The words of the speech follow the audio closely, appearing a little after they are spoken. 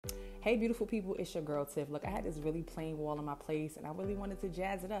Hey beautiful people, it's your girl Tiff. Look, I had this really plain wall in my place and I really wanted to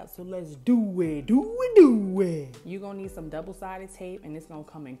jazz it up. So let's do it. You're gonna need some double-sided tape and it's gonna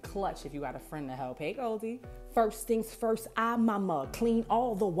come in clutch if you got a friend to help. Hey Goldie. First things first, mama, clean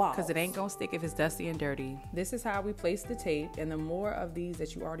all the walls. Cause it ain't gonna stick if it's dusty and dirty. This is how we place the tape, and the more of these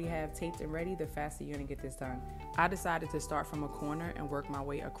that you already have taped and ready, the faster you're gonna get this done. I decided to start from a corner and work my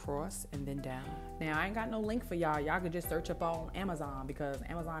way across and then down. Now I ain't got no link for y'all. Y'all could just search up on Amazon because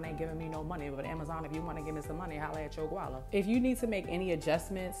Amazon ain't giving me no money. But Amazon, if you wanna give me some money, holla at your guala. If you need to make any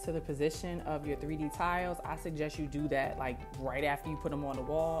adjustments to the position of your 3D tiles, I suggest you do that like right after you put them on the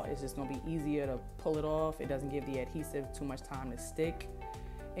wall. It's just gonna be easier to pull it off. It doesn't give the adhesive too much time to stick.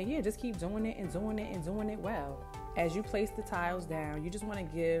 And yeah, just keep doing it and doing it and doing it well. As you place the tiles down, you just want to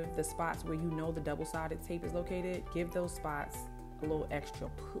give the spots where you know the double-sided tape is located, give those spots a little extra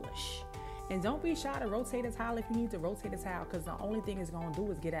push. And don't be shy to rotate a tile if you need to rotate a tile, because the only thing it's going to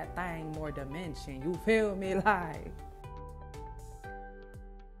do is get that thing more dimension. You feel me? Like,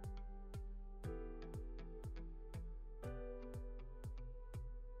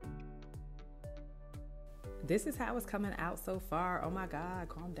 this is how it's coming out so far. Oh my God,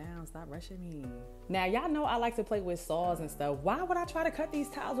 calm down, stop rushing me. Now, y'all know I like to play with saws and stuff. Why would I try to cut these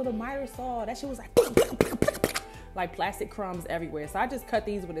tiles with a miter saw? That shit was like plastic crumbs everywhere. So I just cut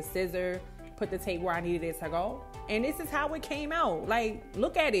these with a scissor, put the tape where I needed it to go. And this is how it came out. Like,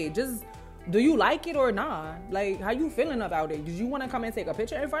 look at it. Just, do you like it or not? Like, how you feeling about it? Did you want to come and take a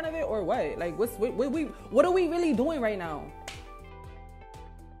picture in front of it or what? Like, what are we really doing right now?